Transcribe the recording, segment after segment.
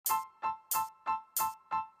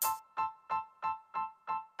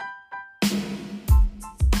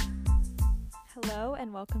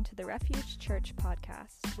and welcome to the Refuge Church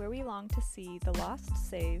podcast, where we long to see the lost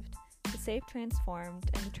saved, the saved transformed,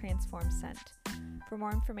 and the transformed sent. For more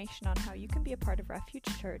information on how you can be a part of Refuge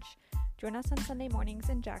Church, join us on Sunday mornings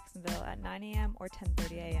in Jacksonville at 9 a.m. or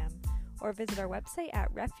 10:30 a.m., or visit our website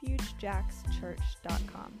at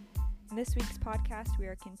refugejackschurch.com. In this week's podcast, we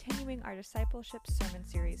are continuing our discipleship sermon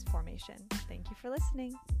series, Formation. Thank you for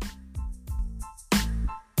listening.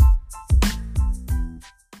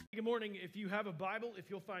 Good morning. If you have a Bible, if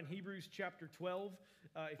you'll find Hebrews chapter 12.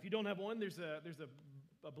 If you don't have one, there's a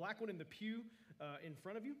black one in the pew in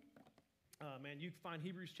front of you. You can find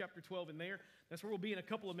Hebrews chapter 12 in there. That's where we'll be in a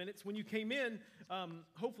couple of minutes. When you came in,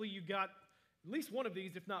 hopefully you got at least one of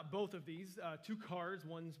these, if not both of these, two cards.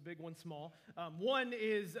 One's big, one's small. One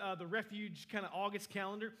is the Refuge kind of August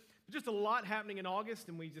calendar. Just a lot happening in August,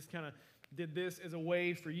 and we just kind of did this as a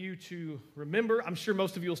way for you to remember. I'm sure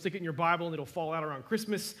most of you will stick it in your Bible, and it'll fall out around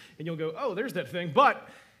Christmas, and you'll go, oh, there's that thing. But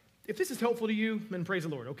if this is helpful to you, then praise the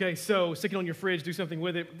Lord, okay? So stick it on your fridge, do something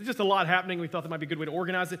with it. There's just a lot happening. We thought that might be a good way to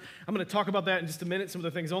organize it. I'm going to talk about that in just a minute, some of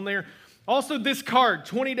the things on there. Also, this card,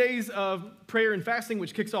 20 days of prayer and fasting,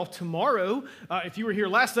 which kicks off tomorrow. If you were here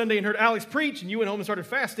last Sunday and heard Alex preach and you went home and started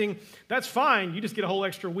fasting, that's fine. You just get a whole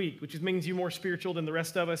extra week, which means you're more spiritual than the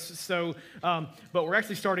rest of us. So, but we're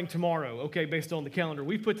actually starting tomorrow, okay, based on the calendar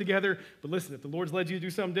we've put together. But listen, if the Lord's led you to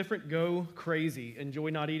do something different, go crazy. Enjoy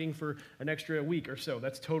not eating for an extra week or so.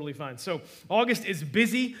 That's totally fine. So August is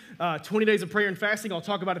busy. 20 days of prayer and fasting. I'll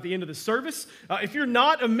talk about at the end of the service. If you're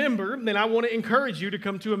not a member, then I want to encourage you to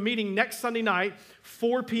come to a meeting next Sunday night,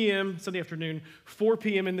 4 p.m., Sunday afternoon, 4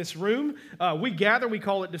 p.m. in this room. We gather, we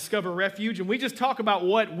call it Discover Refuge, and we just talk about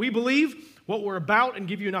what we believe, what we're about, and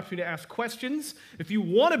give you an opportunity to ask questions. If you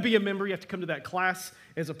want to be a member, you have to come to that class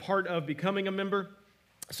as a part of becoming a member.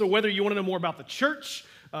 So whether you want to know more about the church,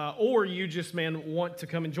 or you just, want to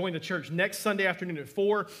come and join the church next Sunday afternoon at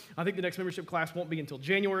 4. I think the next membership class won't be until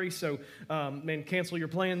January, so, cancel your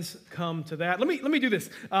plans, come to that. Let me do this.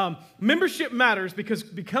 Membership matters because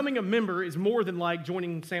becoming a member is more than like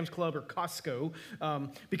joining Sam's Club or Costco.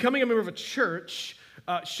 Becoming a member of a church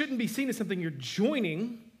shouldn't be seen as something you're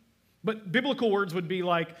joining, but biblical words would be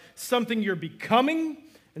like something you're becoming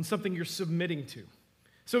and something you're submitting to.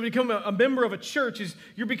 So to become a member of a church is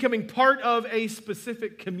you're becoming part of a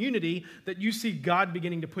specific community that you see God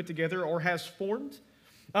beginning to put together or has formed.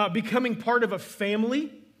 Becoming part of a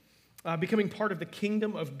family, becoming part of the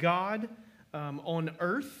kingdom of God on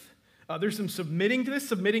earth. There's some submitting to this,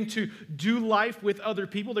 submitting to do life with other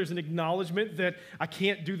people. There's an acknowledgement that I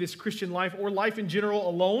can't do this Christian life or life in general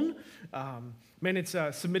alone. It's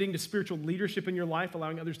submitting to spiritual leadership in your life,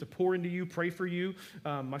 allowing others to pour into you, pray for you,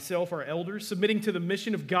 myself, our elders, submitting to the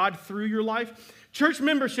mission of God through your life. Church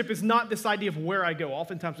membership is not this idea of where I go.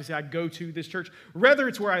 Oftentimes we say, I go to this church. Rather,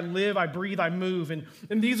 it's where I live, I breathe, I move, and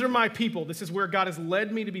these are my people. This is where God has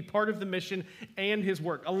led me to be part of the mission and His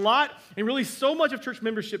work. A lot, and really so much of church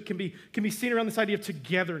membership can be seen around this idea of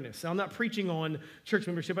togetherness. Now, I'm not preaching on church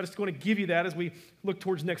membership. I just want to give you that as we look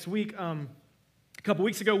towards next week. A couple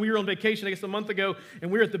weeks ago, we were on vacation, I guess a month ago,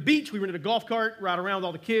 and we were at the beach. We rented a golf cart, ride around with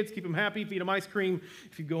all the kids, keep them happy, feed them ice cream.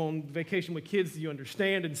 If you go on vacation with kids, you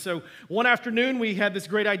understand. And so one afternoon, we had this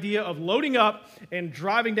great idea of loading up and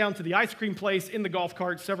driving down to the ice cream place in the golf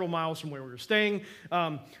cart several miles from where we were staying.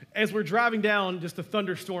 As we're driving down, just a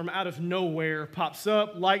thunderstorm out of nowhere pops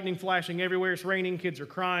up, lightning flashing everywhere. It's raining, kids are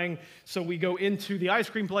crying. So we go into the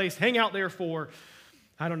ice cream place, hang out there for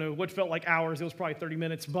I don't know, what felt like hours. It was probably 30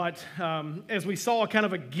 minutes. But as we saw kind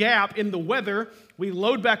of a gap in the weather, we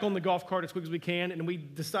load back on the golf cart as quick as we can, and we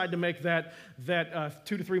decide to make that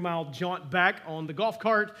 2 to 3 mile jaunt back on the golf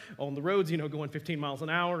cart, on the roads, going 15 miles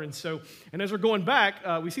an hour. And as we're going back,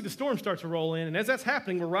 we see the storm start to roll in. And as that's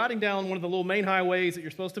happening, we're riding down one of the little main highways that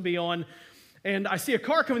you're supposed to be on. And I see a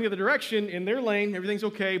car coming the other direction in their lane, everything's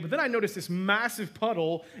okay, but then I notice this massive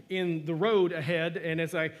puddle in the road ahead, and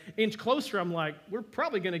as I inch closer, I'm like, we're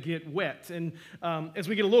probably going to get wet. And as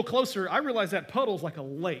we get a little closer, I realize that puddle's like a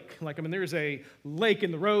lake. There's a lake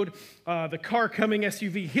in the road. The car coming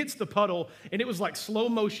SUV hits the puddle, and it was like slow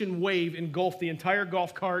motion wave engulfed the entire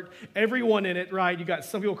golf cart, everyone in it, right? You got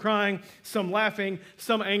some people crying, some laughing,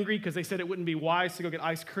 some angry because they said it wouldn't be wise to go get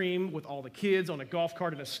ice cream with all the kids on a golf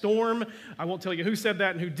cart in a storm. I won't tell you who said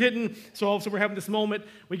that and who didn't. So all of a sudden we're having this moment.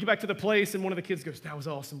 We get back to the place and one of the kids goes, that was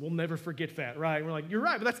awesome. We'll never forget that, right? And we're like, you're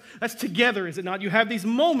right, but that's together, is it not? You have these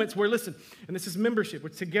moments where, listen, and this is membership,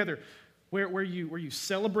 it's together, where you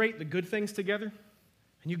celebrate the good things together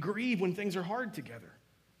and you grieve when things are hard together.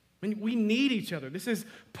 We need each other. This is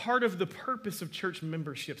part of the purpose of church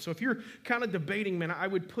membership. So if you're kind of debating, I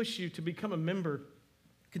would push you to become a member.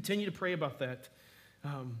 Continue to pray about that.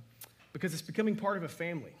 because it's becoming part of a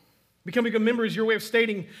family. Becoming a member is your way of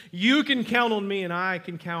stating, you can count on me and I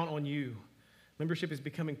can count on you. Membership is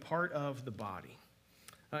becoming part of the body.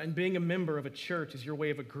 And being a member of a church is your way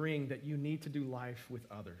of agreeing that you need to do life with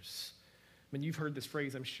others. I mean, you've heard this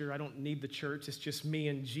phrase, I'm sure, I don't need the church, it's just me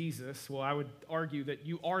and Jesus. Well, I would argue that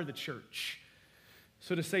you are the church.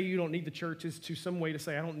 So to say you don't need the church is to some way to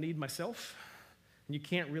say I don't need myself. And you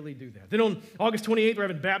can't really do that. Then on August 28th, we're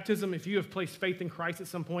having baptism. If you have placed faith in Christ at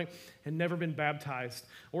some point and never been baptized,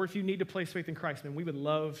 or if you need to place faith in Christ, man, we would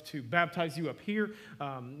love to baptize you up here.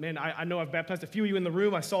 I know I've baptized a few of you in the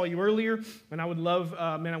room. I saw you earlier, and I would love,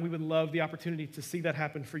 we would love the opportunity to see that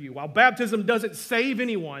happen for you. While baptism doesn't save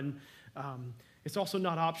anyone, it's also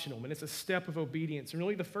not optional, and it's a step of obedience, and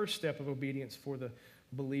really the first step of obedience for the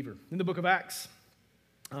believer. In the book of Acts,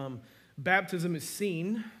 baptism is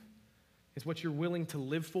seen as what you're willing to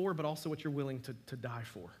live for, but also what you're willing to die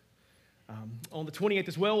for. On the 28th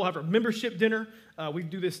as well, we'll have our membership dinner. We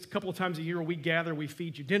do this a couple of times a year where we gather, we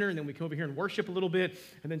feed you dinner, and then we come over here and worship a little bit,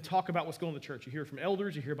 and then talk about what's going on in the church. You hear from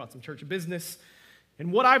elders, you hear about some church business.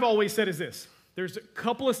 And what I've always said is this: there's a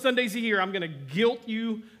couple of Sundays a year I'm going to guilt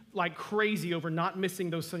you like crazy over not missing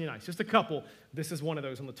those Sunday nights. Just a couple. This is one of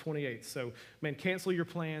those on the 28th. So, man, cancel your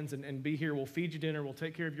plans and be here. We'll feed you dinner. We'll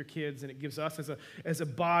take care of your kids. And it gives us as a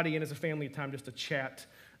body and as a family time just to chat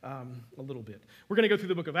a little bit. We're going to go through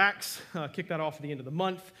the book of Acts, kick that off at the end of the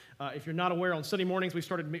month. If you're not aware, on Sunday mornings we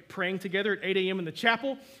started praying together at 8 a.m. in the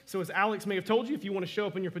chapel. So as Alex may have told you, if you want to show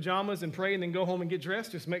up in your pajamas and pray and then go home and get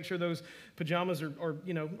dressed, just make sure those pajamas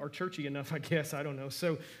are churchy enough, I guess. I don't know.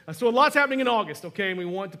 So a lot's happening in August, okay? And we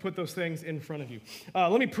want to put those things in front of you.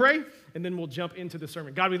 Let me pray, and then we'll jump into the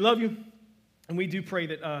sermon. God, we love you, and we do pray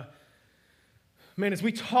that, as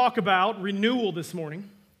we talk about renewal this morning,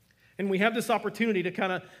 and we have this opportunity to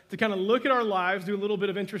kind of look at our lives, do a little bit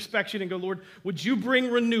of introspection, and go, Lord, would you bring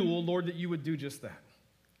renewal, Lord, that you would do just that?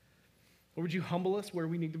 Or would you humble us where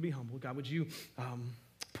we need to be humbled? God, would you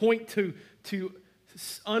point to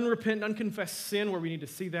unrepentant, unconfessed sin where we need to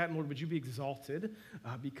see that? And Lord, would you be exalted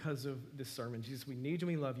because of this sermon? Jesus, we need you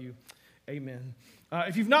and we love you. Amen.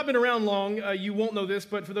 If you've not been around long, you won't know this,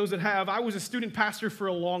 but for those that have, I was a student pastor for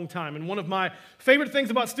a long time. And one of my favorite things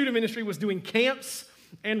about student ministry was doing camps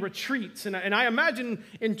and retreats. And I imagine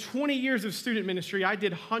in 20 years of student ministry, I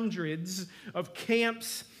did hundreds of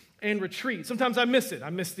camps and retreats. Sometimes I miss it. I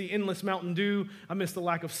miss the endless Mountain Dew. I miss the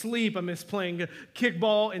lack of sleep. I miss playing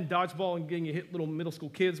kickball and dodgeball and getting to hit little middle school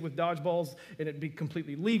kids with dodgeballs and it'd be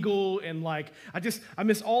completely legal. And I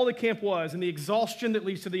miss all the camp was and the exhaustion that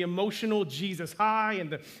leads to the emotional Jesus high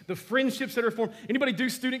and the friendships that are formed. Anybody do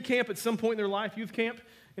student camp at some point in their life, youth camp?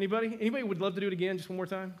 Anybody? Anybody would love to do it again just one more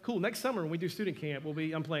time? Cool. Next summer when we do student camp,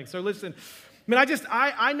 I'm playing. So listen,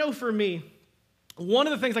 I know for me, one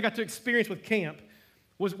of the things I got to experience with camp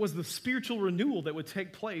was the spiritual renewal that would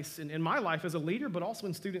take place in my life as a leader, but also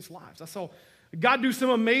in students' lives. I saw God do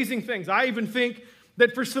some amazing things. I even think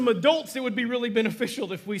that for some adults, it would be really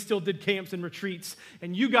beneficial if we still did camps and retreats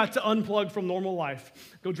and you got to unplug from normal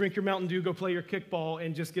life. Go drink your Mountain Dew, go play your kickball,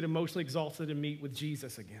 and just get emotionally exhausted and meet with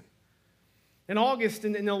Jesus again. In August,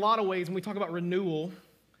 in a lot of ways, when we talk about renewal,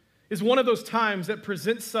 is one of those times that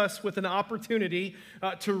presents us with an opportunity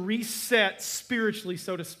to reset spiritually,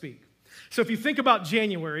 so to speak. So if you think about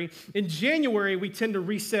January, in January, we tend to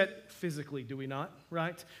reset physically, do we not,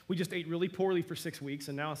 right? We just ate really poorly for 6 weeks,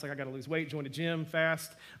 and now it's like I got to lose weight, join a gym,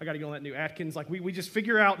 fast, I got to get on that new Atkins. Like we just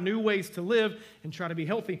figure out new ways to live and try to be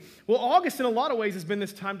healthy. Well, August, in a lot of ways, has been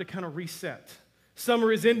this time to kind of reset.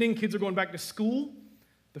 Summer is ending, kids are going back to school.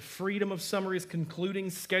 The freedom of summer is concluding,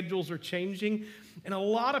 schedules are changing, and a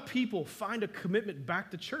lot of people find a commitment back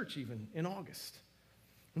to church even in August.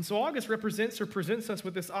 And so August presents us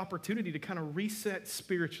with this opportunity to kind of reset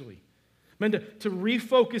spiritually. To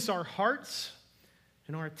refocus our hearts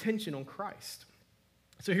and our attention on Christ.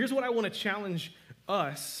 So here's what I want to challenge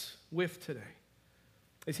us with today.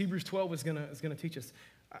 As Hebrews 12 is going to teach us.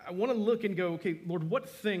 I want to look and go, okay, Lord, what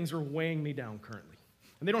things are weighing me down currently?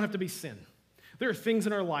 And they don't have to be sin. There are things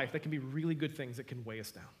in our life that can be really good things that can weigh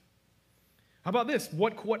us down. How about this?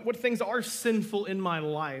 What things are sinful in my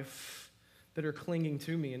life that are clinging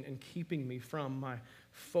to me and keeping me from my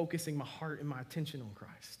focusing my heart and my attention on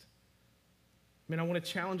Christ? I want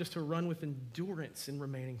to challenge us to run with endurance in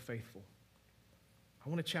remaining faithful. I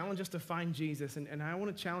want to challenge us to find Jesus, and I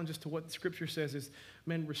want to challenge us to what Scripture says is,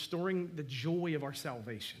 restoring the joy of our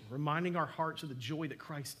salvation, reminding our hearts of the joy that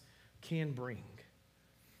Christ can bring.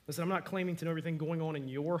 Listen, I'm not claiming to know everything going on in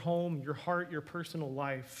your home, your heart, your personal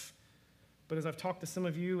life. But as I've talked to some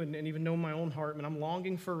of you and even know my own heart, I'm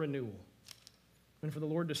longing for renewal. And for the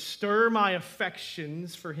Lord to stir my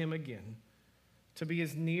affections for Him again. to be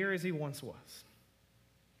as near as he once was.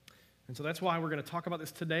 And so that's why we're going to talk about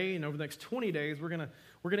this today, and over the next 20 days, we're going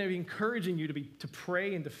to be encouraging you to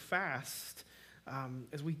pray and to fast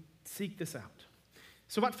as we seek this out.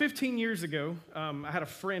 So about 15 years ago, I had a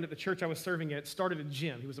friend at the church I was serving at started a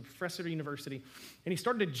gym. He was a professor at a university, and he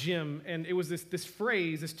started a gym, and it was this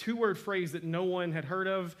phrase, this two-word phrase that no one had heard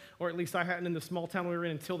of, or at least I hadn't in the small town we were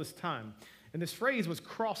in until this time. And this phrase was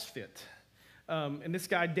CrossFit. And this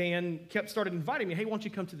guy, Dan, started inviting me, hey, why don't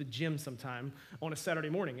you come to the gym sometime on a Saturday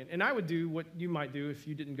morning? And I would do what you might do if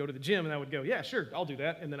you didn't go to the gym, and I would go, yeah, sure, I'll do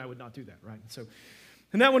that, and then I would not do that, right?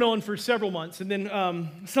 And that went on for several months, and then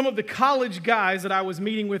some of the college guys that I was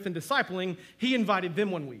meeting with and discipling, he invited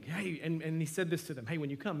them one week, hey, and he said this to them, hey, when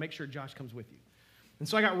you come, make sure Josh comes with you. And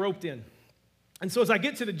so I got roped in. And so as I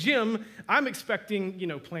get to the gym, I'm expecting,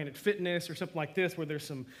 Planet Fitness or something like this, where there's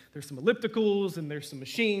some ellipticals and there's some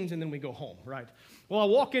machines, and then we go home, right? Well, I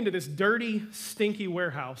walk into this dirty, stinky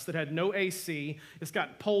warehouse that had no AC. It's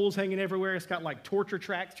got poles hanging everywhere. It's got like torture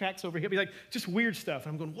tracks over here. Like just weird stuff.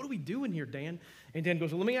 And I'm going, what are we doing here, Dan? And Dan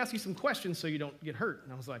goes, well, let me ask you some questions so you don't get hurt.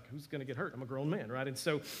 And I was like, who's going to get hurt? I'm a grown man, right? And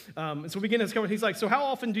so we begin this conversation. He's like, so how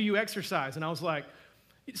often do you exercise? And I was like,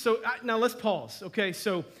 now let's pause, okay?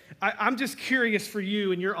 So I'm just curious for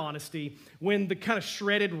you and your honesty, when the kind of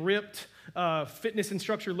shredded, ripped fitness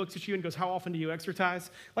instructor looks at you and goes, how often do you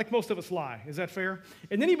exercise? Like most of us lie, is that fair?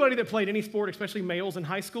 And anybody that played any sport, especially males in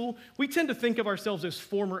high school, we tend to think of ourselves as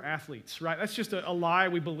former athletes, right? That's just a lie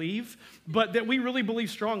we believe, but that we really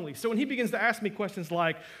believe strongly. So when he begins to ask me questions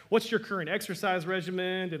like, what's your current exercise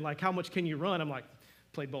regimen? And like, how much can you run? I'm like,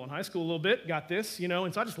 played ball in high school a little bit, got this,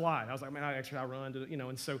 and so I just lied. I was like, man, I run,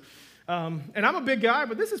 and so, and I'm a big guy,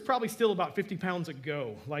 but this is probably still about 50 pounds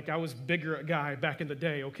ago. Like I was bigger guy back in the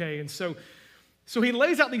day, okay? And so he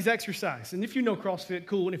lays out these exercises, and if you know CrossFit,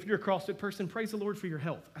 cool, and if you're a CrossFit person, praise the Lord for your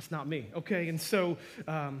health. That's not me, okay? And so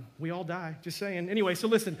we all die, just saying. Anyway, so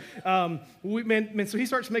listen, so he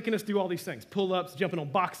starts making us do all these things, pull-ups, jumping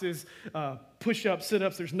on boxes, push-ups,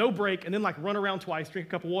 sit-ups, there's no break, and then like run around twice, drink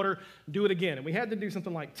a cup of water, do it again. And we had to do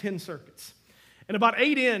something like 10 circuits. And about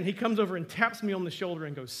 8 in, he comes over and taps me on the shoulder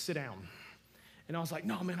and goes, sit down. And I was like,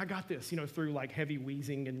 no, man, I got this, through like heavy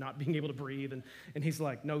wheezing and not being able to breathe. And he's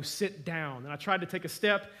like, no, sit down. And I tried to take a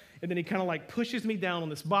step, and then he kind of like pushes me down on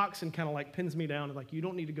this box and kind of like pins me down and like, you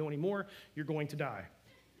don't need to go anymore. You're going to die.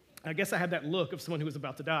 I guess I had that look of someone who was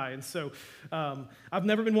about to die. And so I've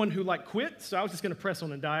never been one who like quit, so I was just going to press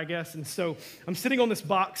on and die, I guess. And so I'm sitting on this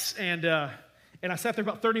box, and I sat there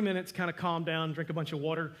about 30 minutes, kind of calmed down, drank a bunch of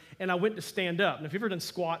water, and I went to stand up. And if you've ever done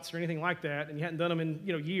squats or anything like that, and you hadn't done them in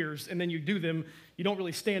years, and then you do them, you don't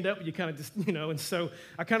really stand up, you kind of just, and so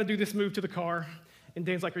I kind of do this move to the car, and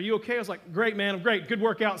Dan's like, are you okay? I was like, great, man, I'm great, good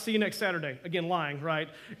workout, see you next Saturday. Again, lying, right?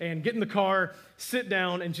 And get in the car, sit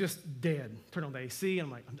down, and just dead. Turn on the AC, and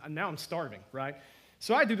I'm like, now I'm starving, right?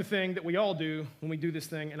 So I do the thing that we all do when we do this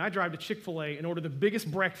thing, and I drive to Chick-fil-A and order the biggest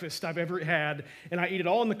breakfast I've ever had, and I eat it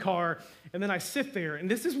all in the car, and then I sit there, and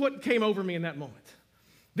this is what came over me in that moment.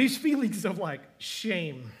 These feelings of like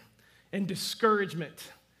shame and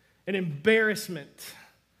discouragement and embarrassment,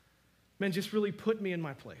 man, just really put me in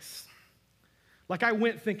my place. Like I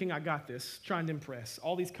went thinking I got this, trying to impress.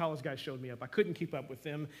 All these college guys showed me up. I couldn't keep up with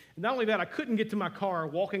them. And not only that, I couldn't get to my car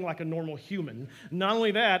walking like a normal human. Not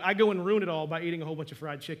only that, I go and ruin it all by eating a whole bunch of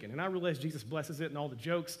fried chicken. And I realize Jesus blesses it and all the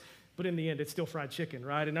jokes, but in the end, it's still fried chicken,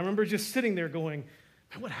 right? And I remember just sitting there going,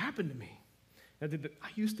 man, what happened to me? I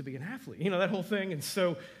used to be an athlete, that whole thing. And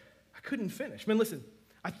so I couldn't finish. Man, listen,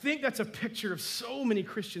 I think that's a picture of so many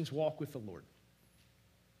Christians walk with the Lord.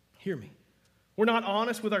 Hear me. We're not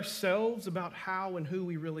honest with ourselves about how and who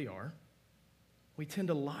we really are. We tend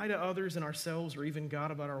to lie to others and ourselves or even God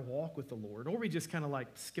about our walk with the Lord, or we just kind of like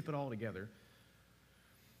skip it all together.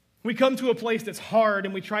 We come to a place that's hard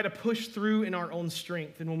and we try to push through in our own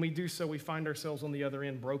strength, and when we do so, we find ourselves on the other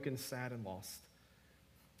end broken, sad, and lost.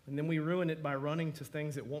 And then we ruin it by running to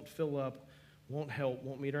things that won't fill up, won't help,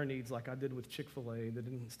 won't meet our needs like I did with Chick-fil-A, that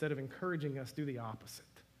instead of encouraging us, do the opposite.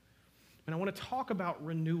 And I want to talk about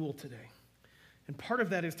renewal today. And part of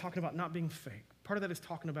that is talking about not being fake. Part of that is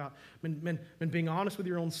talking about being honest with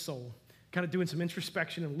your own soul, kind of doing some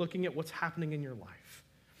introspection and looking at what's happening in your life.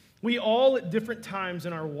 We all at different times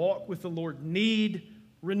in our walk with the Lord need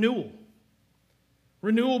renewal.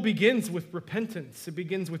 Renewal begins with repentance. It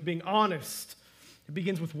begins with being honest. It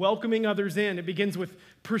begins with welcoming others in. It begins with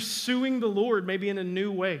pursuing the Lord maybe in a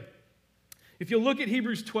new way. If you look at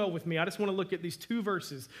Hebrews 12 with me, I just want to look at these two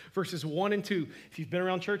verses, verses 1 and 2. If you've been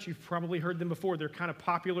around church, you've probably heard them before. They're kind of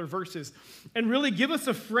popular verses. And really give us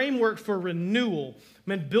a framework for renewal,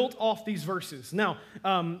 man, built off these verses. Now,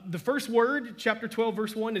 the first word, chapter 12,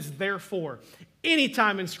 verse 1, is therefore.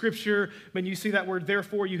 Anytime in Scripture, when you see that word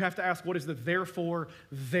therefore, you have to ask, what is the therefore?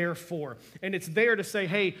 And it's there to say,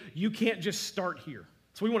 hey, you can't just start here.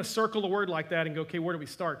 So we want to circle a word like that and go, okay, where do we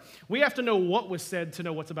start? We have to know what was said to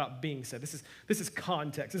know what's about being said. This is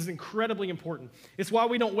context. This is incredibly important. It's why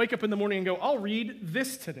we don't wake up in the morning and go, I'll read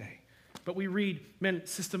this today. But we read, man,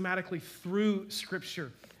 systematically through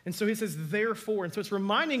Scripture. And so he says, therefore. And so it's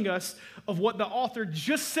reminding us of what the author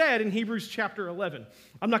just said in Hebrews chapter 11.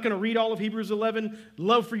 I'm not going to read all of Hebrews 11.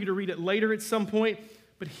 Love for you to read it later at some point.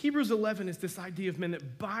 But Hebrews 11 is this idea of, men,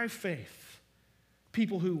 that by faith,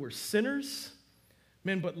 people who were sinners,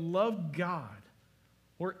 men, but loved God,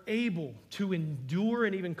 were able to endure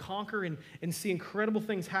and even conquer and see incredible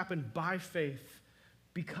things happen by faith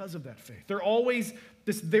because of that faith. They're always,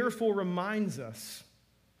 this therefore reminds us,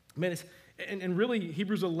 man, and really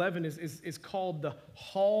Hebrews 11 is called the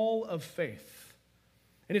hall of faith.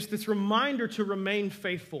 And it's this reminder to remain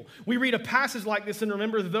faithful. We read a passage like this and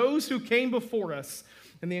remember those who came before us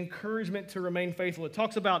and the encouragement to remain faithful. It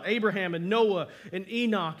talks about Abraham and Noah and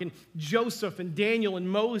Enoch and Joseph and Daniel and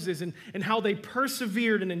Moses and how they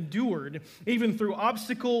persevered and endured even through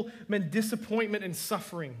obstacle, disappointment, and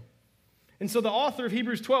suffering. And so the author of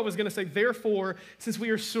Hebrews 12 is going to say, therefore, since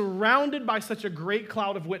we are surrounded by such a great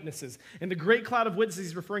cloud of witnesses, and the great cloud of witnesses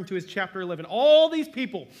he's referring to is chapter 11, all these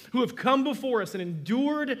people who have come before us and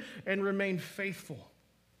endured and remained faithful,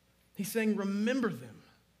 he's saying, remember them,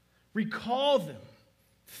 recall them,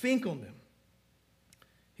 think on them.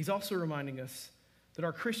 He's also reminding us that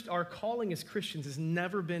our calling as Christians has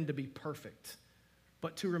never been to be perfect,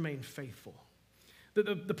 but to remain faithful.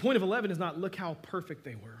 The point of 11 is not look how perfect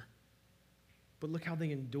they were, but look how they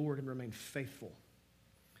endured and remained faithful.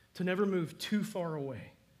 To never move too far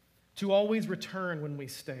away, to always return when we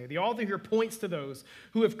stay. The author here points to those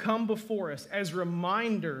who have come before us as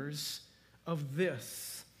reminders of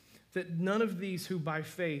this, that none of these who by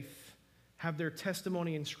faith have their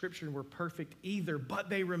testimony in Scripture and were perfect either, but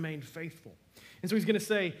they remained faithful. And so he's going to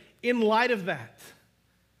say, in light of that,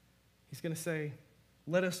 he's going to say,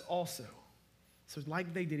 let us also. So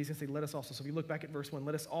like they did, he's going to say, let us also. So if you look back at verse 1,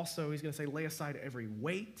 let us also, he's going to say, lay aside every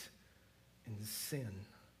weight and sin.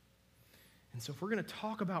 And so if we're going to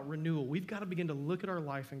talk about renewal, we've got to begin to look at our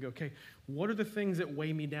life and go, okay, what are the things that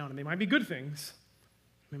weigh me down? And they might be good things.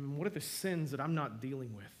 I mean, what are the sins that I'm not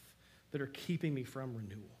dealing with that are keeping me from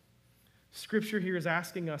renewal? Scripture here is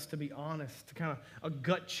asking us to be honest, to kind of a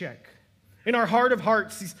gut check. In our heart of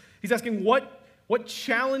hearts, he's asking what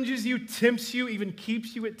challenges you, tempts you, even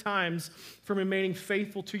keeps you at times from remaining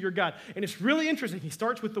faithful to your God. And it's really interesting. He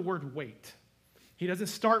starts with the word weight. He doesn't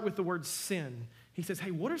start with the word sin. He says,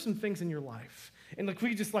 hey, what are some things in your life? And if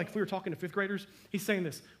we were talking to fifth graders, he's saying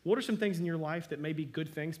this. What are some things in your life that may be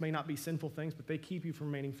good things, may not be sinful things, but they keep you from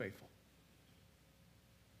remaining faithful?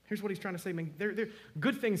 Here's what he's trying to say, man.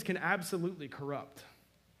 Good things can absolutely corrupt.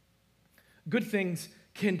 Good things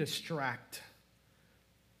can distract.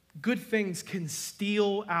 Good things can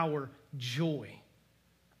steal our joy.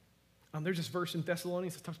 There's this verse in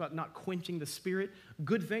Thessalonians that talks about not quenching the spirit.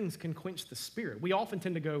 Good things can quench the spirit. We often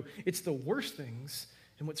tend to go, it's the worst things.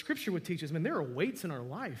 And what Scripture would teach is, man, there are weights in our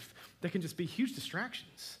life that can just be huge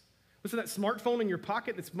distractions. Listen to that smartphone in your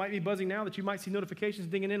pocket that might be buzzing now, that you might see notifications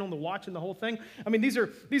dinging in on the watch and the whole thing. I mean, these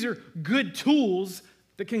are good tools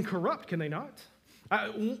that can corrupt, can they not? I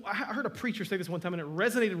heard a preacher say this one time, and it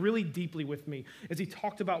resonated really deeply with me as he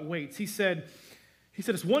talked about weights. He said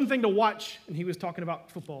it's one thing to watch, and he was talking about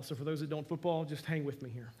football. So for those that don't football, just hang with me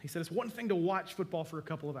here. He said it's one thing to watch football for a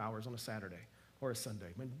couple of hours on a Saturday or a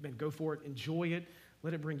Sunday. Man, go for it, enjoy it,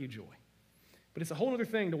 let it bring you joy. But it's a whole other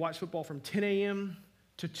thing to watch football from 10 a.m.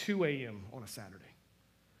 to 2 a.m. on a Saturday.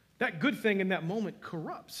 That good thing in that moment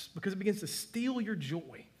corrupts because it begins to steal your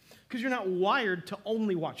joy because you're not wired to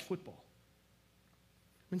only watch football.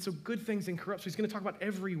 And so good things can corrupt. So he's going to talk about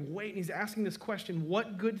every weight, and he's asking this question,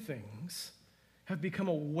 what good things have become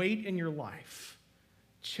a weight in your life,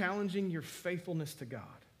 challenging your faithfulness to God?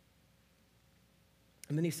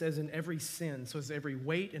 And then he says in every sin, so it's every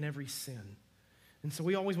weight and every sin. And so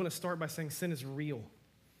we always want to start by saying sin is real.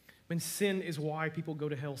 And sin is why people go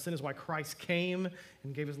to hell. Sin is why Christ came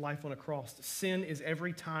and gave his life on a cross. Sin is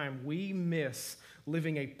every time we miss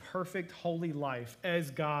living a perfect, holy life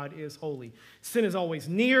as God is holy. Sin is always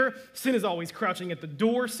near. Sin is always crouching at the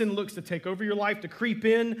door. Sin looks to take over your life, to creep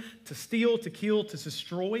in, to steal, to kill, to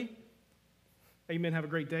destroy. Amen, have a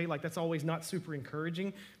great day. Like, that's always not super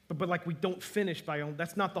encouraging. But like, we don't finish by,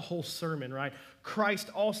 that's not the whole sermon, right? Christ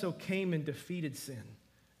also came and defeated sin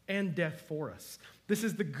and death for us. This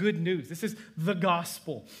is the good news. This is the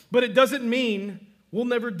gospel. But it doesn't mean we'll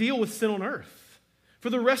never deal with sin on earth. For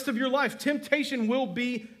the rest of your life, temptation will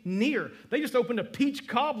be near. They just opened a peach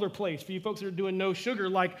cobbler place for you folks that are doing no sugar.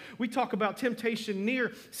 Like, we talk about temptation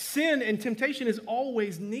near. Sin and temptation is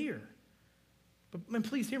always near. But man,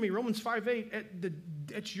 please hear me. Romans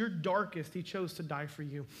 5:8, at your darkest, he chose to die for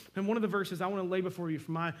you. And one of the verses I want to lay before you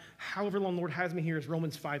for my however long the Lord has me here is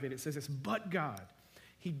Romans 5:8. It says this, but God,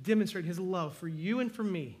 he demonstrated his love for you and for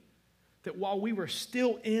me, that while we were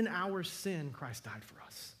still in our sin, Christ died for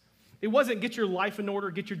us. It wasn't get your life in order,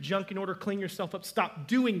 get your junk in order, clean yourself up, stop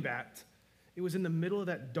doing that. It was in the middle of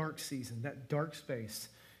that dark season, that dark space,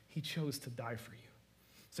 he chose to die for you.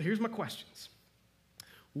 So here's my questions.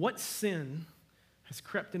 What sin has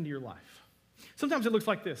crept into your life? Sometimes it looks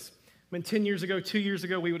like this. I mean, 10 years ago, 2 years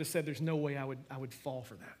ago, we would have said there's no way I would fall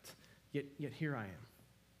for that. Yet here I am.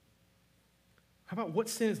 How about what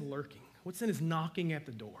sin is lurking? What sin is knocking at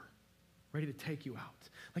the door, ready to take you out?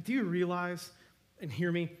 Like, do you realize, and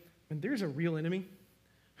hear me, when there's a real enemy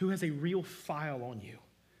who has a real file on you,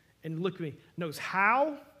 and look at me, knows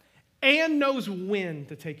how and knows when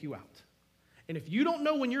to take you out. And if you don't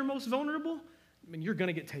know when you're most vulnerable, I mean, you're going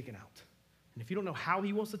to get taken out. And if you don't know how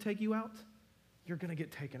he wants to take you out, you're going to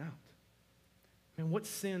get taken out. And what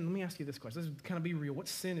sin, let me ask you this question. Let's kind of be real. What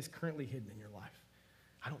sin is currently hidden in your life?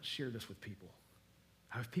 I don't share this with people.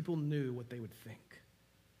 If people knew what they would think.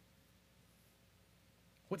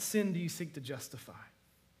 What sin do you seek to justify?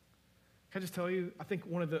 Can I just tell you, I think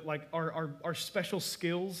one of the, like, our special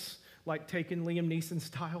skills, like taking Liam Neeson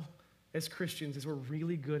style as Christians, is we're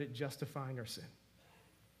really good at justifying our sin.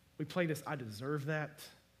 We play this, I deserve that,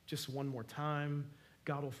 just one more time,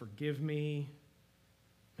 God will forgive me.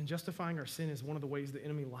 And justifying our sin is one of the ways the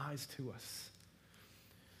enemy lies to us.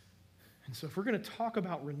 And so if we're going to talk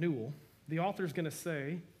about renewal, the author's going to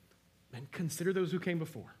say, and consider those who came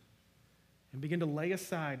before, and begin to lay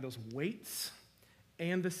aside those weights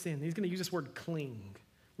and the sin. He's going to use this word cling.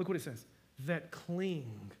 Look what it says, that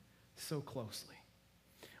cling so closely.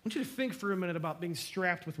 I want you to think for a minute about being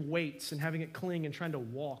strapped with weights and having it cling and trying to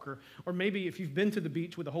walk. Or maybe if you've been to the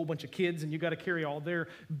beach with a whole bunch of kids and you got to carry all their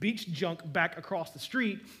beach junk back across the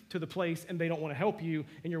street to the place and they don't want to help you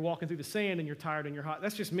and you're walking through the sand and you're tired and you're hot.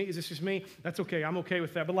 That's just me. Is this just me? That's okay. I'm okay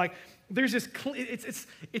with that. But like, there's this,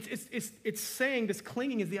 it's saying this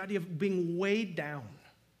clinging is the idea of being weighed down.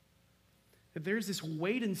 That there's this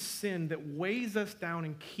weight in sin that weighs us down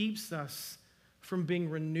and keeps us from being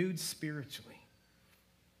renewed spiritually.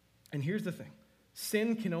 And here's the thing.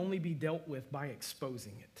 Sin can only be dealt with by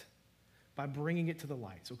exposing it, by bringing it to the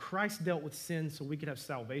light. So Christ dealt with sin so we could have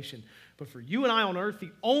salvation. But for you and I on earth,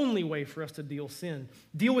 the only way for us to deal with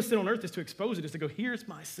sin on earth is to expose it, is to go, here's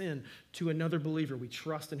my sin, to another believer we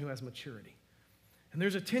trust and who has maturity. And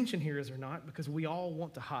there's a tension here, is there not? Because we all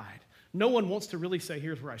want to hide. No one wants to really say,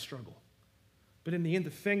 here's where I struggle. But in the end, the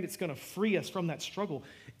thing that's going to free us from that struggle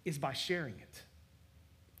is by sharing it.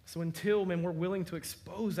 So until, man, we're willing to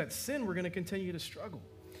expose that sin, we're going to continue to struggle.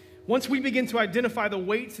 Once we begin to identify the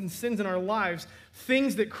weights and sins in our lives,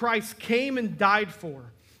 things that Christ came and died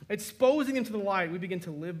for, exposing them to the light, we begin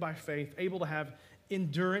to live by faith, able to have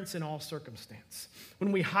endurance in all circumstance.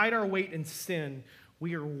 When we hide our weight in sin,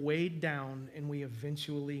 we are weighed down and we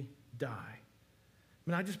eventually die. I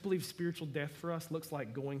mean, I just believe spiritual death for us looks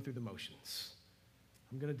like going through the motions.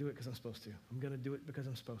 I'm going to do it because I'm supposed to. I'm going to do it because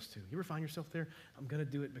I'm supposed to. You ever find yourself there? I'm going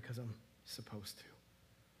to do it because I'm supposed to.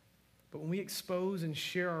 But when we expose and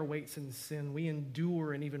share our weights in sin, we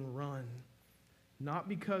endure and even run, not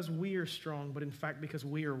because we are strong, but in fact because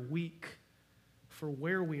we are weak. For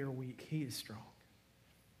where we are weak, he is strong.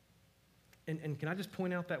 And can I just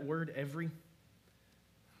point out that word, every?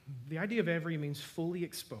 The idea of every means fully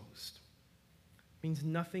exposed. It means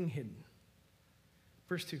nothing hidden.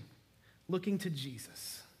 Verse 2. Looking to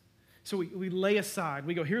Jesus. So we lay aside,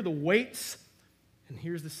 we go, here are the weights, and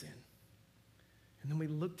here's the sin. And then we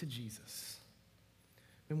look to Jesus.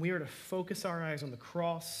 And we are to focus our eyes on the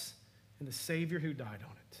cross and the Savior who died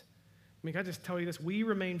on it. I mean, can I just tell you this? We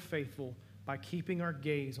remain faithful by keeping our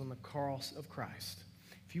gaze on the cross of Christ.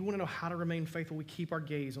 If you want to know how to remain faithful, we keep our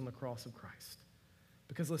gaze on the cross of Christ.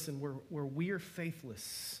 Because listen, where we are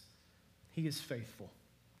faithless, he is faithful.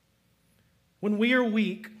 When we are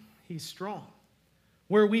weak, he's strong.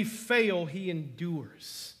 Where we fail, he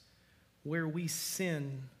endures. Where we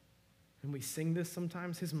sin, and we sing this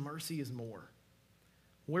sometimes, his mercy is more.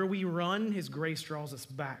 Where we run, his grace draws us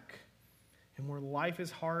back. And where life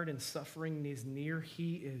is hard and suffering is near,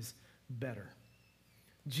 he is better.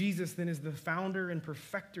 Jesus then is the founder and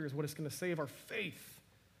perfecter, is what it's going to say, of our faith.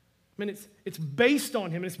 I mean, it's based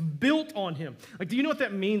on him, and it's built on him. Like, do you know what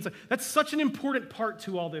that means? Like, that's such an important part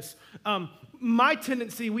to all this. My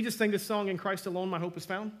tendency, we just sang this song, "In Christ Alone, My Hope Is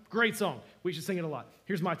Found." Great song. We should sing it a lot.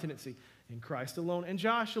 Here's my tendency. In Christ alone, and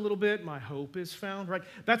Josh a little bit, my hope is found, right?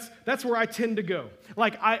 That's where I tend to go.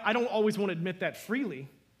 Like, I don't always want to admit that freely,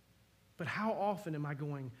 but how often am I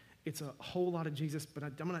going, it's a whole lot of Jesus,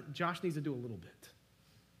 but Josh needs to do a little bit.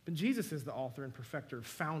 But Jesus is the author and perfecter,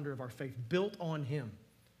 founder of our faith, built on him.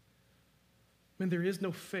 Man, there is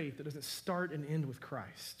no faith that doesn't start and end with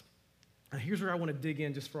Christ. Now, here's where I want to dig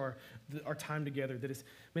in just for our time together. That is,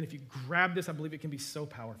 man, if you grab this, I believe it can be so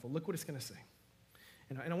powerful. Look what it's going to say.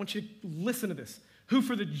 And I want you to listen to this. Who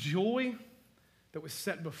for the joy that was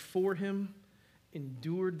set before him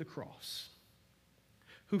endured the cross.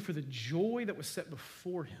 Who for the joy that was set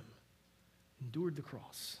before him endured the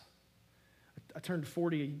cross. I turned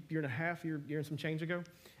 40 a year and a half, year and some change ago,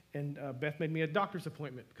 and Beth made me a doctor's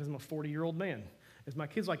appointment because I'm a 40-year-old man. As my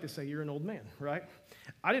kids like to say, you're an old man, right?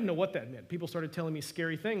 I didn't know what that meant. People started telling me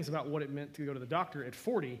scary things about what it meant to go to the doctor at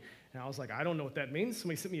 40. And I was like, I don't know what that means.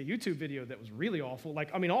 Somebody sent me a YouTube video that was really awful.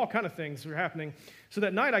 All kind of things were happening. So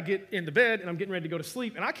that night I get into bed and I'm getting ready to go to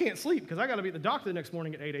sleep. And I can't sleep because I got to be at the doctor the next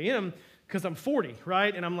morning at 8 a.m. because I'm 40,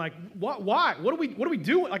 right? And I'm like, what? Why? What do we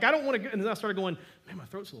do? Like, I don't want to go. And then I started going, man, my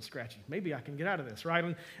throat's a little scratchy. Maybe I can get out of this, right?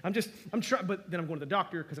 And I'm trying, but then I'm going to the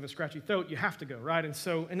doctor because of a scratchy throat. You have to go, right?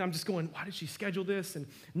 And I'm just going, why did she schedule this? And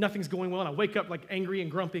nothing's going well. And I wake up like angry and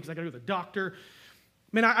grumpy because I got to go to the doctor.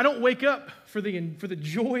 Man, I don't wake up for the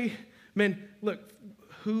joy. Man, look,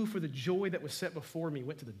 who for the joy that was set before me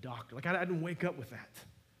went to the doctor? Like, I didn't wake up with that.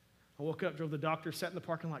 I woke up, drove to the doctor, sat in the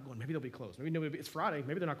parking lot going, maybe they'll be closed. Maybe it's Friday.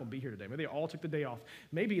 Maybe they're not going to be here today. Maybe they all took the day off.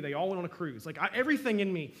 Maybe they all went on a cruise. Like, everything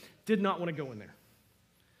in me did not want to go in there.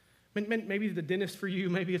 Maybe the dentist for you.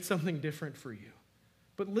 Maybe it's something different for you.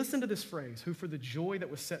 But listen to this phrase, who for the joy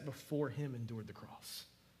that was set before him endured the cross.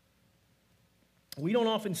 We don't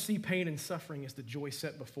often see pain and suffering as the joy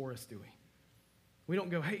set before us, do we? We don't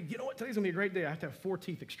go, hey, you know what? Today's going to be a great day. I have to have 4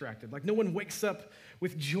 teeth extracted. Like, no one wakes up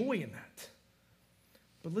with joy in that.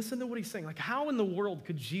 But listen to what he's saying. Like, how in the world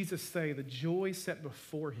could Jesus say the joy set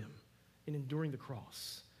before him in enduring the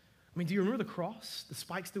cross? I mean, do you remember the cross? The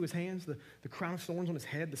spikes through his hands, the crown of thorns on his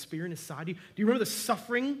head, the spear in his side? Do you remember the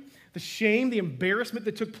suffering, the shame, the embarrassment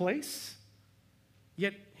that took place?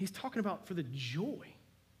 Yet he's talking about for the joy.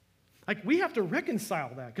 Like, we have to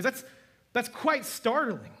reconcile that because that's quite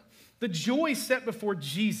startling. The joy set before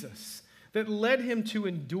Jesus that led him to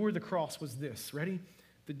endure the cross was this. Ready?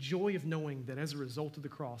 The joy of knowing that as a result of the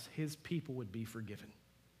cross, his people would be forgiven.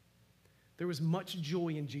 There was much joy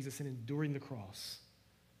in Jesus in enduring the cross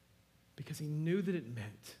because he knew that it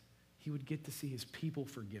meant he would get to see his people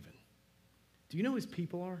forgiven. Do you know who his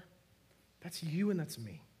people are? That's you and that's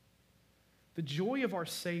me. The joy of our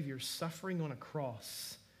Savior suffering on a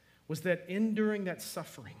cross was that enduring that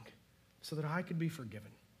suffering so that I could be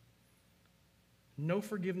forgiven. No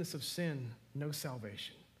forgiveness of sin, no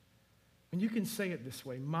salvation. And you can say it this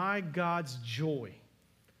way, my God's joy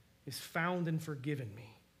is found in forgiving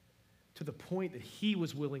me to the point that he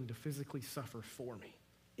was willing to physically suffer for me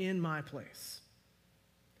in my place.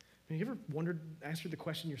 Have you ever answered the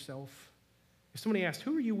question yourself? If somebody asked,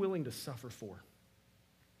 who are you willing to suffer for?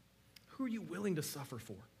 Who are you willing to suffer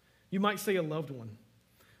for? You might say a loved one.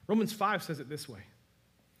 Romans 5 says it this way.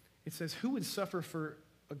 It says, who would suffer for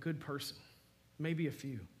a good person? Maybe a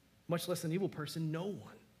few. Much less an evil person, no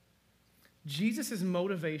one. Jesus'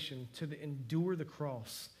 motivation to endure the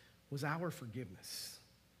cross was our forgiveness.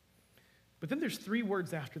 But then there's 3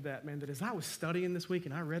 words after that, man, that as I was studying this week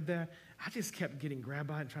and I read that, I just kept getting grabbed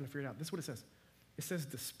by it and trying to figure it out. This is what it says. It says,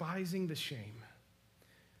 despising the shame.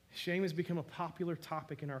 Shame has become a popular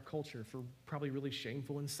topic in our culture for probably really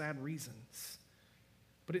shameful and sad reasons.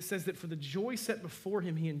 But it says that for the joy set before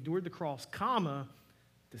him, he endured the cross,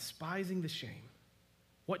 despising the shame.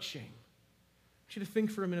 What shame? I want you to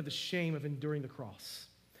think for a minute of the shame of enduring the cross.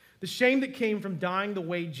 The shame that came from dying the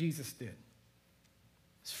way Jesus did.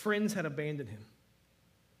 His friends had abandoned him.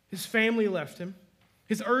 His family left him.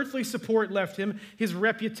 His earthly support left him. His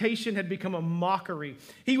reputation had become a mockery.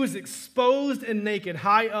 He was exposed and naked,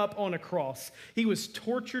 high up on a cross. He was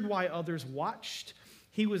tortured while others watched.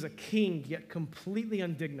 He was a king, yet completely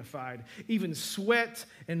undignified. Even sweat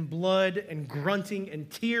and blood and grunting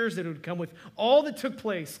and tears that would come with all that took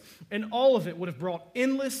place, and all of it would have brought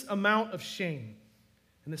endless amount of shame.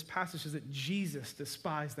 And this passage says that Jesus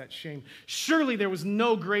despised that shame. Surely there was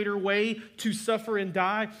no greater way to suffer and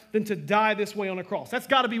die than to die this way on a cross. That's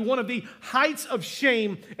got to be one of the heights of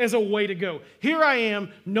shame as a way to go. Here I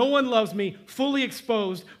am, no one loves me, fully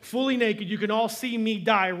exposed, fully naked. You can all see me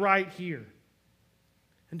die right here.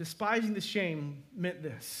 And despising the shame meant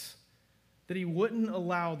this, that he wouldn't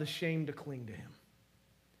allow the shame to cling to him.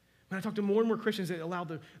 When I talk to more and more Christians that allow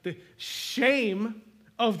the shame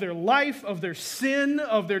of their life, of their sin,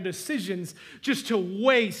 of their decisions, just to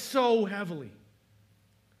weigh so heavily.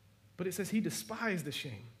 But it says he despised the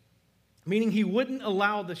shame, meaning he wouldn't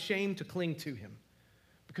allow the shame to cling to him.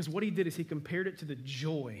 Because what he did is he compared it to the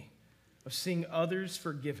joy of seeing others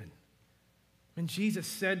forgiven. And Jesus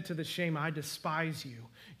said to the shame, I despise you.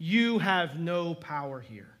 You have no power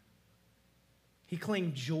here. He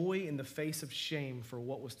claimed joy in the face of shame for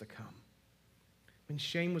what was to come. When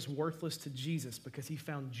shame was worthless to Jesus because he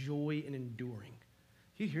found joy in enduring.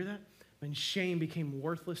 Do you hear that? When shame became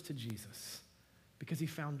worthless to Jesus because he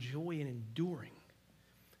found joy in enduring.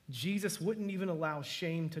 Jesus wouldn't even allow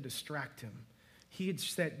shame to distract him. He had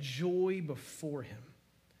set joy before him.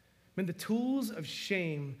 I mean, the tools of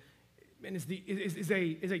shame is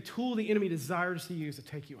a tool the enemy desires to use to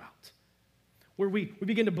take you out. Where we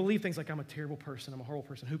begin to believe things like, I'm a terrible person, I'm a horrible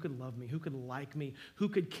person. Who could love me? Who could like me? Who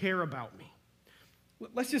could care about me?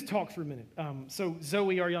 Let's just talk for a minute. So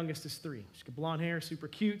Zoe, our youngest, is 3. She's got blonde hair, super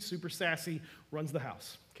cute, super sassy, runs the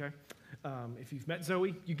house, okay? If you've met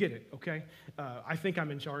Zoe, you get it, okay? I think I'm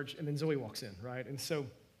in charge, and then Zoe walks in, right? And so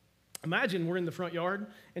imagine we're in the front yard,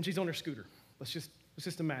 and she's on her scooter. Let's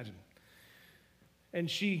just imagine. And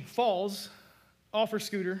she falls off her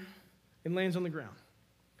scooter and lands on the ground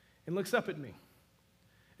and looks up at me.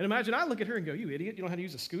 And imagine I look at her and go, you idiot, you don't know how to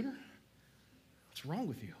use a scooter? What's wrong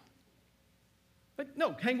with you? Like,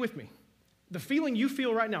 no, hang with me. The feeling you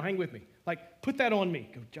feel right now, hang with me. Like, put that on me.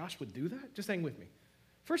 Go, Josh would do that? Just hang with me.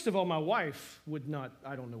 First of all, my wife would not,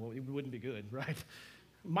 I don't know, it wouldn't be good, right?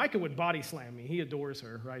 Micah would body slam me. He adores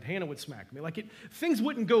her, right? Hannah would smack me. Things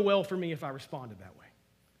wouldn't go well for me if I responded that way.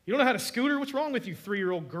 You don't know how to scooter? What's wrong with you,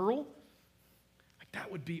 3-year-old girl? Like,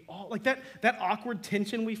 that would be all, like that awkward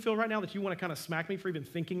tension we feel right now that you want to kind of smack me for even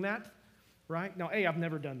thinking that, right? Now, A, I've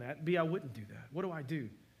never done that. B, I wouldn't do that. What do I do?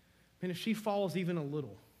 And if she falls even a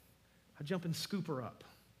little, I jump and scoop her up,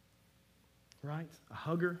 right? I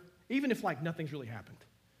hug her, even if nothing's really happened.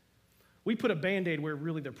 We put a Band-Aid where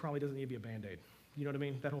really there probably doesn't need to be a Band-Aid. You know what I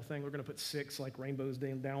mean? That whole thing. We're going to put 6 rainbows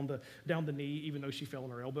down the knee, even though she fell on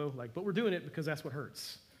her elbow. But we're doing it because that's what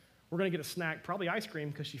hurts. We're going to get a snack, probably ice cream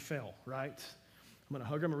because she fell, right? I'm going to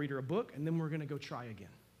hug her, I'm going to read her a book, and then we're going to go try again.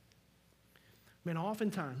 Man,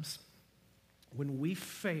 oftentimes, when we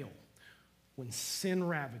fail, when sin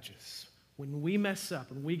ravages, when we mess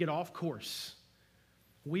up, when we get off course,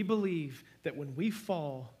 we believe that when we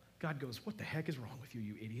fall, God goes, what the heck is wrong with you,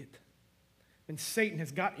 you idiot? And Satan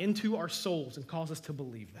has got into our souls and caused us to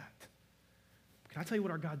believe that. Can I tell you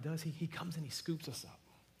what our God does? He comes and he scoops us up.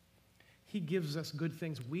 He gives us good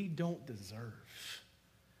things we don't deserve.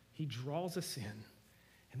 He draws us in,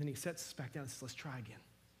 and then he sets us back down and says, let's try again.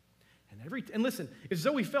 And listen, if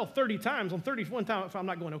Zoe fell 30 times, on 31 times, I'm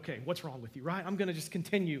not going, okay, what's wrong with you, right? I'm going to just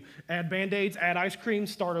continue. Add Band-Aids, add ice cream,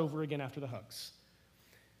 start over again after the hugs.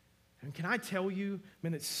 And can I tell you,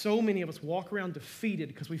 man, that so many of us walk around defeated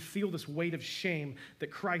because we feel this weight of shame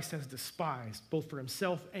that Christ has despised, both for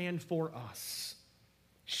himself and for us.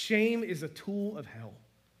 Shame is a tool of hell.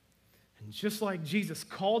 And just like Jesus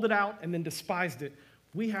called it out and then despised it,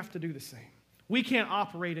 we have to do the same. We can't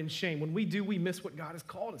operate in shame. When we do, we miss what God has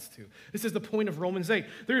called us to. This is the point of Romans 8.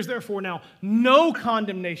 There is therefore now no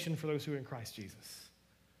condemnation for those who are in Christ Jesus.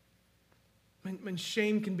 Man,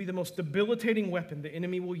 shame can be the most debilitating weapon the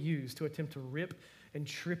enemy will use to attempt to rip and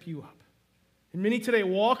trip you up. And many today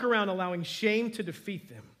walk around allowing shame to defeat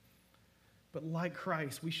them. But like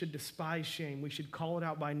Christ, we should despise shame. We should call it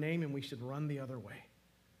out by name, and we should run the other way.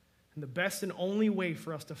 And the best and only way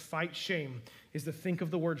for us to fight shame is to think of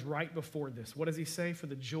the words right before this. What does he say? For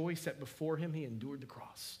the joy set before him, he endured the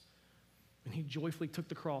cross. And he joyfully took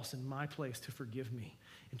the cross in my place to forgive me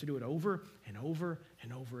and to do it over and over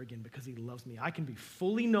and over again because he loves me. I can be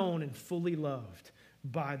fully known and fully loved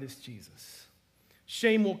by this Jesus.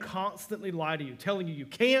 Shame will constantly lie to you, telling you you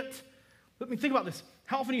can't. Let me think about this.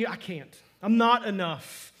 How often do you, I can't. I'm not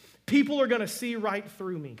enough. People are going to see right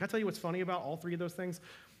through me. Can I tell you what's funny about all 3 of those things?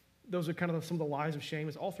 Those are kind of some of the lies of shame.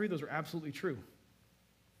 Is all 3 of those are absolutely true.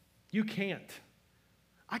 You can't.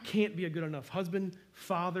 I can't be a good enough husband,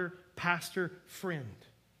 father, pastor, friend.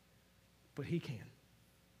 But he can.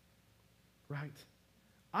 Right?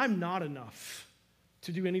 I'm not enough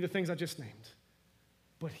to do any of the things I just named.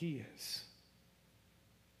 But he is.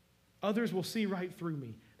 Others will see right through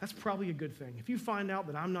me. That's probably a good thing. If you find out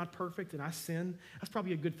that I'm not perfect and I sin, that's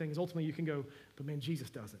probably a good thing, because ultimately you can go, but man, Jesus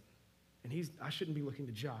doesn't. And I shouldn't be looking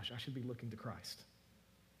to Josh. I should be looking to Christ.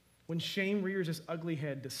 When shame rears its ugly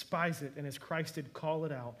head, despise it, and as Christ did, call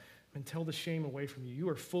it out, and tell the shame away from you. You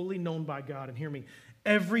are fully known by God, and hear me,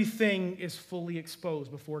 everything is fully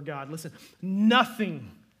exposed before God. Listen,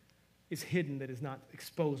 nothing is hidden that is not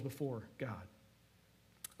exposed before God.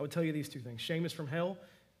 I would tell you these two things. Shame is from hell,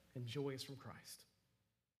 and joy is from Christ.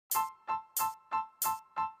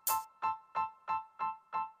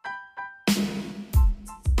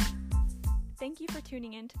 Thank you for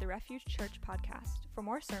tuning in to the Refuge Church podcast. For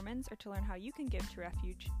more sermons or to learn how you can give to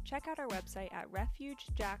Refuge, check out our website at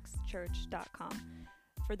refugejackschurch.com.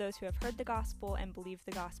 For those who have heard the gospel and believe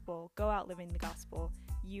the gospel, go out living the gospel.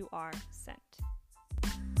 You are sent.